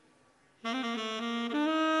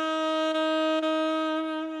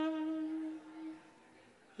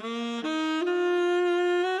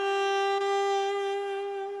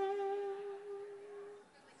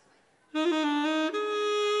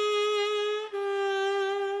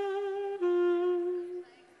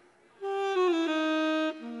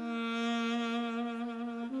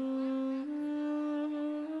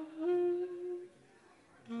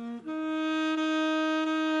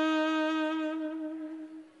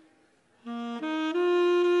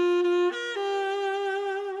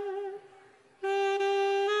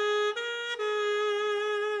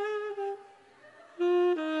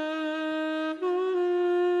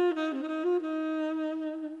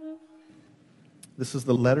This is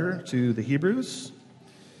the letter to the Hebrews,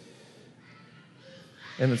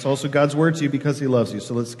 and it's also God's word to you because he loves you,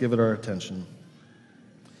 so let's give it our attention.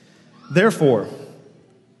 Therefore,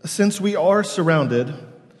 since we are surrounded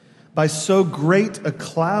by so great a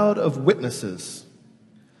cloud of witnesses,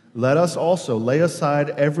 let us also lay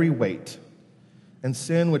aside every weight and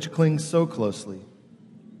sin which clings so closely,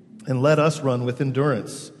 and let us run with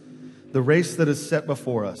endurance the race that is set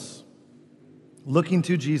before us, looking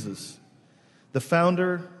to Jesus, the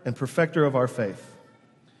founder and perfecter of our faith,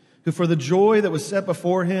 who for the joy that was set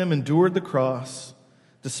before him endured the cross,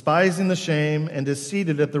 despising the shame, and is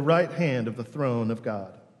seated at the right hand of the throne of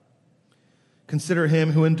God. Consider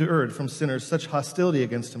him who endured from sinners such hostility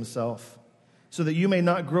against himself, so that you may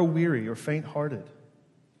not grow weary or faint-hearted.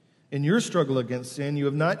 In your struggle against sin, you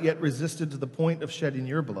have not yet resisted to the point of shedding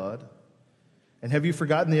your blood. And have you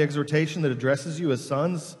forgotten the exhortation that addresses you as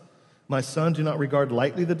sons? My son, do not regard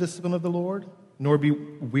lightly the discipline of the Lord, nor be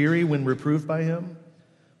weary when reproved by him.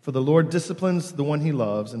 For the Lord disciplines the one he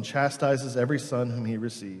loves and chastises every son whom he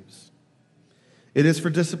receives. It is for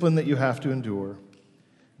discipline that you have to endure.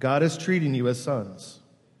 God is treating you as sons.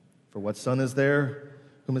 For what son is there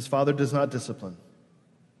whom his father does not discipline?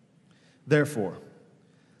 Therefore,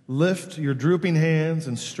 lift your drooping hands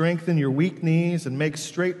and strengthen your weak knees and make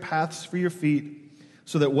straight paths for your feet,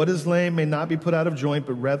 so that what is lame may not be put out of joint,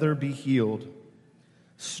 but rather be healed.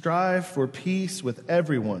 Strive for peace with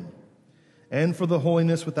everyone and for the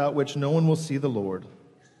holiness without which no one will see the Lord.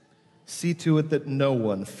 See to it that no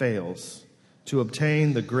one fails to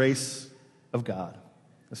obtain the grace of God.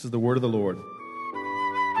 This is the word of the Lord.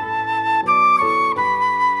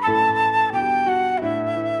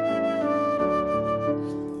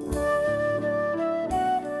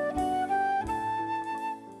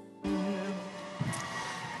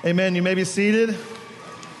 Amen. You may be seated.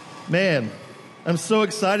 Man, I'm so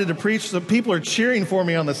excited to preach. The people are cheering for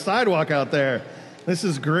me on the sidewalk out there. This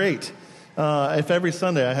is great. If every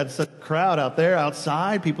Sunday I had such a crowd out there,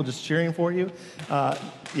 outside, people just cheering for you.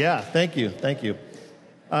 Yeah, thank you. Thank you.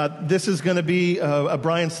 This is going to be a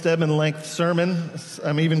Brian Stedman length sermon.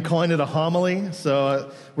 I'm even calling it a homily,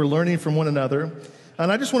 so we're learning from one another.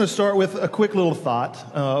 And I just want to start with a quick little thought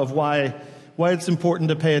of why it's important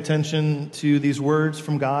to pay attention to these words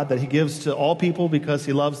from God that he gives to all people because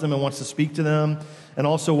he loves them and wants to speak to them, and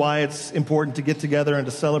also why it's important to get together and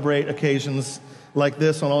to celebrate occasions like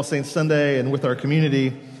this on All Saints Sunday and with our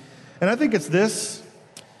community. And I think it's this.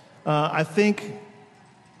 I think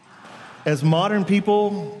as modern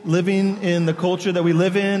people living in the culture that we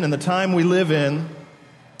live in and the time we live in,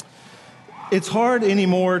 it's hard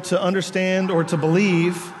anymore to understand or to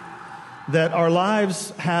believe that our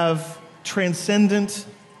lives have transcendent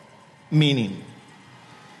meaning,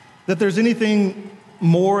 that there's anything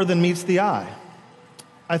more than meets the eye.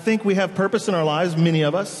 I think we have purpose in our lives, many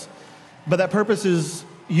of us, but that purpose is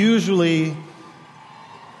usually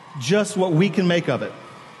just what we can make of it.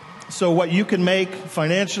 So what you can make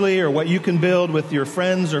financially, or what you can build with your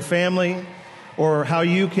friends or family, or how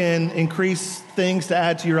you can increase things to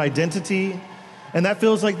add to your identity, and that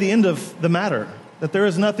feels like the end of the matter, that there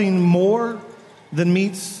is nothing more than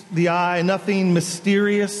meets the eye, nothing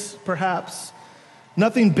mysterious, perhaps,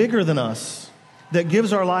 nothing bigger than us that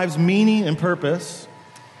gives our lives meaning and purpose.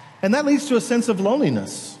 And that leads to a sense of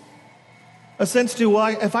loneliness, a sense to, well,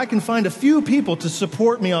 if I can find a few people to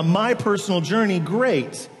support me on my personal journey,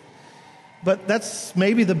 great. But that's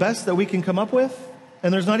maybe the best that we can come up with.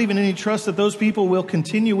 And there's not even any trust that those people will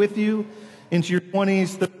continue with you into your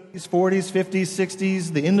 20s, 30s, 40s, 50s,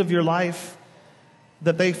 60s, the end of your life,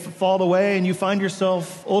 that they fall away and you find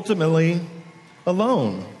yourself ultimately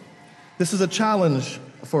alone. This is a challenge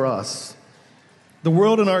for us. The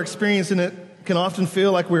world and our experience in it can often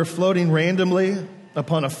feel like we're floating randomly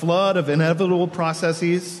upon a flood of inevitable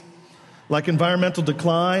processes like environmental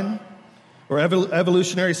decline or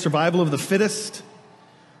evolutionary survival of the fittest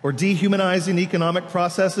or dehumanizing economic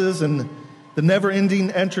processes and the never-ending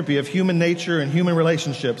entropy of human nature and human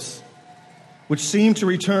relationships. which seem to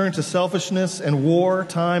return to selfishness and war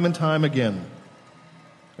time and time again.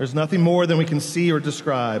 There's nothing more than we can see or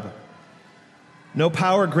describe. No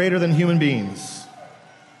power greater than human beings.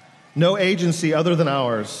 No agency other than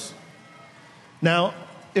ours. Now,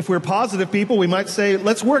 if we're positive people, we might say,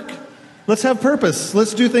 let's work. Let's have purpose.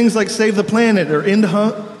 Let's do things like save the planet or end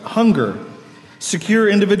hunger, secure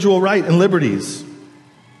individual rights and liberties.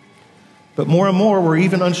 But more and more, we're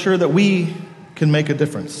even unsure that we can make a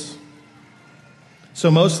difference. So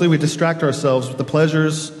mostly we distract ourselves with the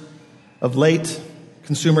pleasures of late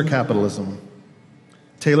consumer capitalism,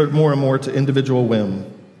 tailored more and more to individual whim.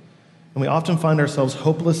 And we often find ourselves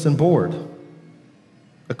hopeless and bored,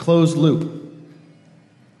 a closed loop,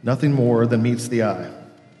 nothing more than meets the eye.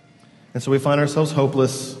 And so we find ourselves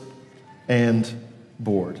hopeless and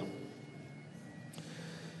bored.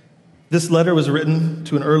 This letter was written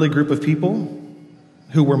to an early group of people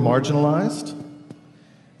who were marginalized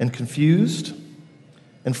and confused,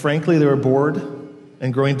 and frankly, they were bored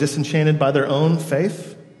and growing disenchanted by their own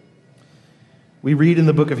faith. We read in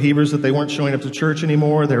the book of Hebrews that they weren't showing up to church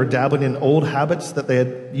anymore. They were dabbling in old habits that they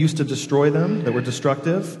had used to destroy them, that were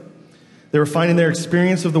destructive. They were finding their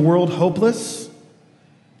experience of the world hopeless,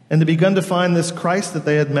 and they begun to find this Christ that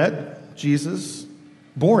they had met, Jesus,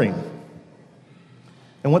 boring.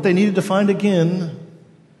 And what they needed to find again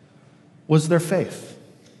was their faith.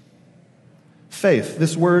 Faith,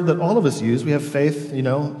 this word that all of us use. We have faith, in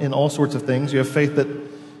all sorts of things. You have faith that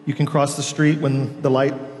you can cross the street when the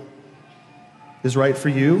light is right for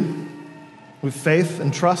you. We have faith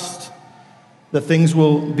and trust that things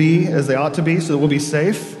will be as they ought to be so that we'll be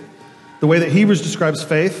safe. The way that Hebrews describes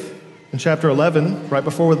faith in chapter 11, right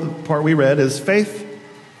before the part we read, is faith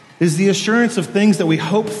is the assurance of things that we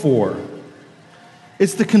hope for.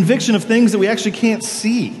 It's the conviction of things that we actually can't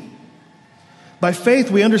see. By faith,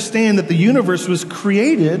 we understand that the universe was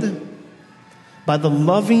created by the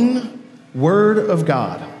loving Word of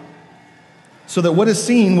God, so that what is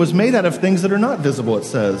seen was made out of things that are not visible, it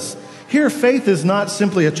says. Here, faith is not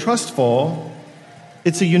simply a trust fall.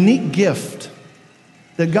 It's a unique gift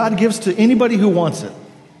that God gives to anybody who wants it,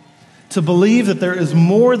 to believe that there is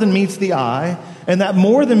more than meets the eye, and that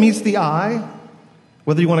more than meets the eye,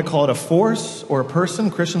 whether you want to call it a force or a person,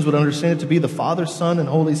 Christians would understand it to be the Father, Son, and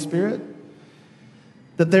Holy Spirit,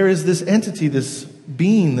 that there is this entity, this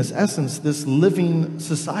being, this essence, this living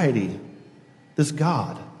society, this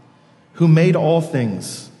God who made all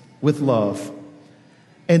things with love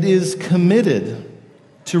and is committed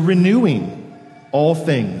to renewing all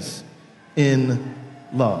things in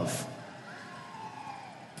love.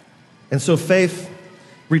 And so faith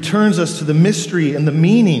returns us to the mystery and the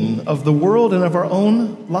meaning of the world and of our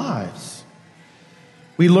own lives.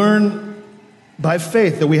 We learn by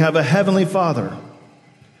faith that we have a heavenly Father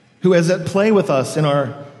who is at play with us in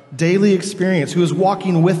our daily experience, who is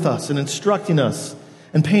walking with us and instructing us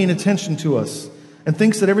and paying attention to us and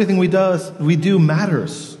thinks that everything we do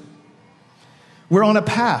matters. We're on a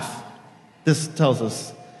path, this tells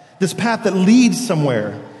us, this path that leads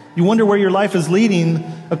somewhere. You wonder where your life is leading.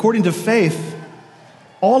 According to faith,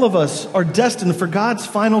 all of us are destined for God's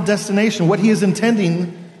final destination, what He is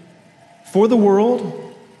intending for the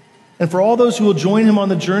world and for all those who will join Him on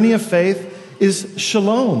the journey of faith is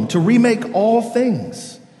shalom, to remake all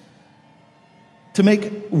things, to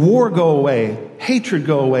make war go away, hatred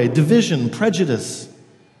go away, division, prejudice,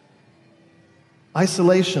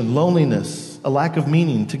 isolation, loneliness, a lack of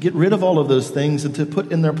meaning, to get rid of all of those things and to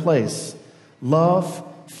put in their place love,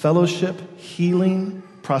 fellowship, healing,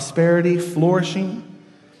 prosperity, flourishing.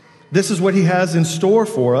 This is what He has in store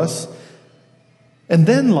for us. And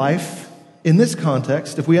then life, in this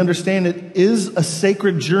context, if we understand it, is a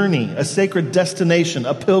sacred journey, a sacred destination,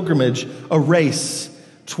 a pilgrimage, a race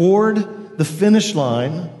toward the finish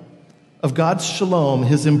line of God's shalom,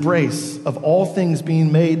 His embrace of all things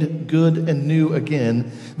being made good and new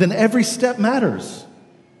again, then every step matters.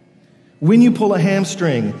 When you pull a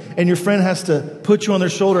hamstring and your friend has to put you on their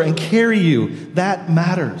shoulder and carry you, that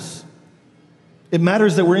matters. It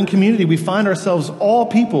matters that we're in community. We find ourselves, all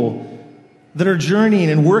people that are journeying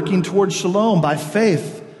and working towards shalom by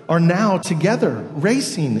faith, are now together,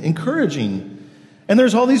 racing, encouraging. And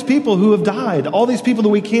there's all these people who have died, all these people that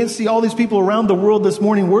we can't see, all these people around the world this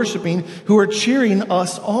morning worshiping who are cheering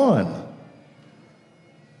us on.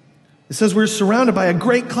 It says we're surrounded by a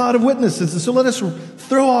great cloud of witnesses. And so let us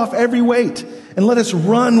throw off every weight and let us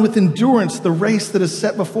run with endurance the race that is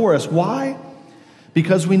set before us. Why?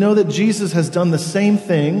 Because we know that Jesus has done the same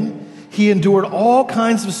thing. He endured all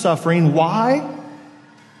kinds of suffering. Why?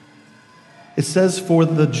 It says for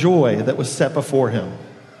the joy that was set before Him.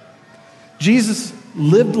 Jesus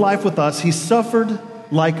lived life with us. He suffered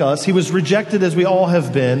like us. He was rejected as we all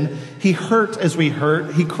have been. He hurt as we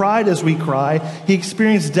hurt. He cried as we cry. He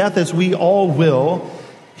experienced death as we all will.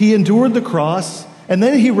 He endured the cross, and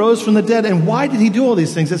then he rose from the dead. And why did he do all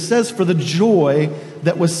these things? It says for the joy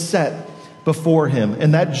that was set before him.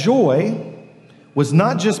 And that joy was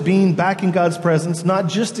not just being back in God's presence, not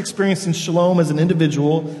just experiencing shalom as an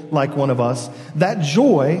individual like one of us. That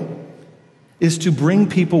joy is to bring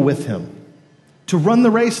people with him, to run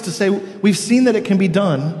the race, to say, we've seen that it can be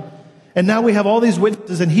done, and now we have all these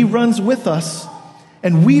witnesses, and he runs with us,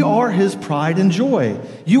 and we are his pride and joy.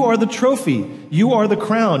 You are the trophy. You are the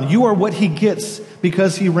crown. You are what he gets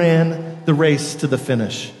because he ran the race to the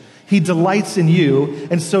finish. He delights in you,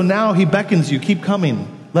 and so now he beckons you, keep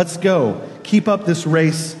coming. Let's go. Keep up this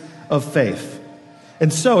race of faith.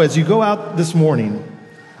 And so as you go out this morning,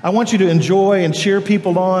 I want you to enjoy and cheer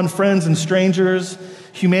people on, friends and strangers.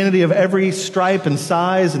 Humanity of every stripe and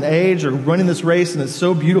size and age are running this race, and it's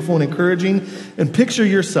so beautiful and encouraging. And picture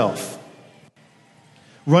yourself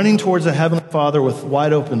running towards a Heavenly Father with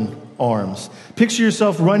wide open arms. Picture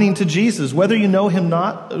yourself running to Jesus, whether you know him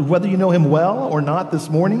well or not this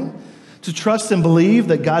morning, to trust and believe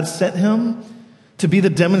that God sent him to be the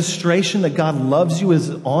demonstration that God loves you,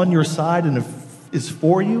 is on your side and is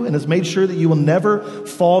for you, and has made sure that you will never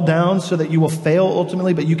fall down so that you will fail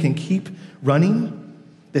ultimately, but you can keep running,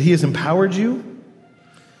 that he has empowered you.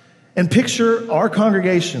 And picture our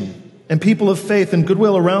congregation and people of faith and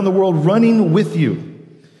goodwill around the world running with you,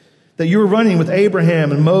 that you're running with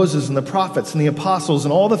Abraham and Moses and the prophets and the apostles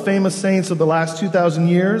and all the famous saints of the last 2,000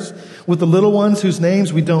 years, with the little ones whose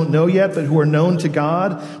names we don't know yet, but who are known to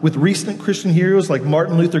God, with recent Christian heroes like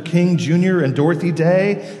Martin Luther King Jr. and Dorothy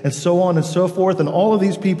Day, and so on and so forth. And all of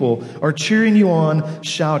these people are cheering you on,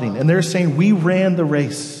 shouting, and they're saying, we ran the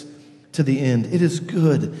race to the end. It is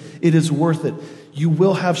good. It is worth it. You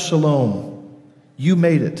will have shalom. You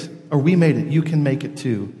made it, or we made it. You can make it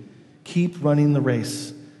too. Keep running the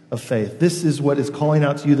race of faith. This is what is calling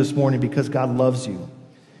out to you this morning, because God loves you.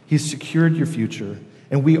 He's secured your future,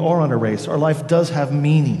 and we are on a race. Our life does have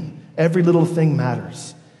meaning. Every little thing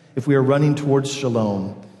matters if we are running towards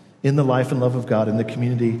shalom in the life and love of God in the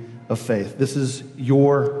community of faith. This is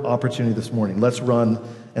your opportunity this morning. Let's run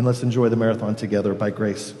and let's enjoy the marathon together by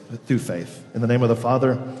grace through faith. In the name of the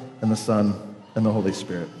Father and the Son and the Holy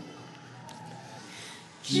Spirit.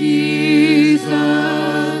 Jesus,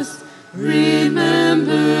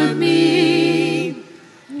 remember me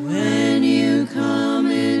when you come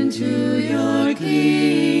into your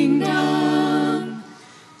kingdom.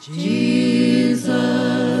 Jesus.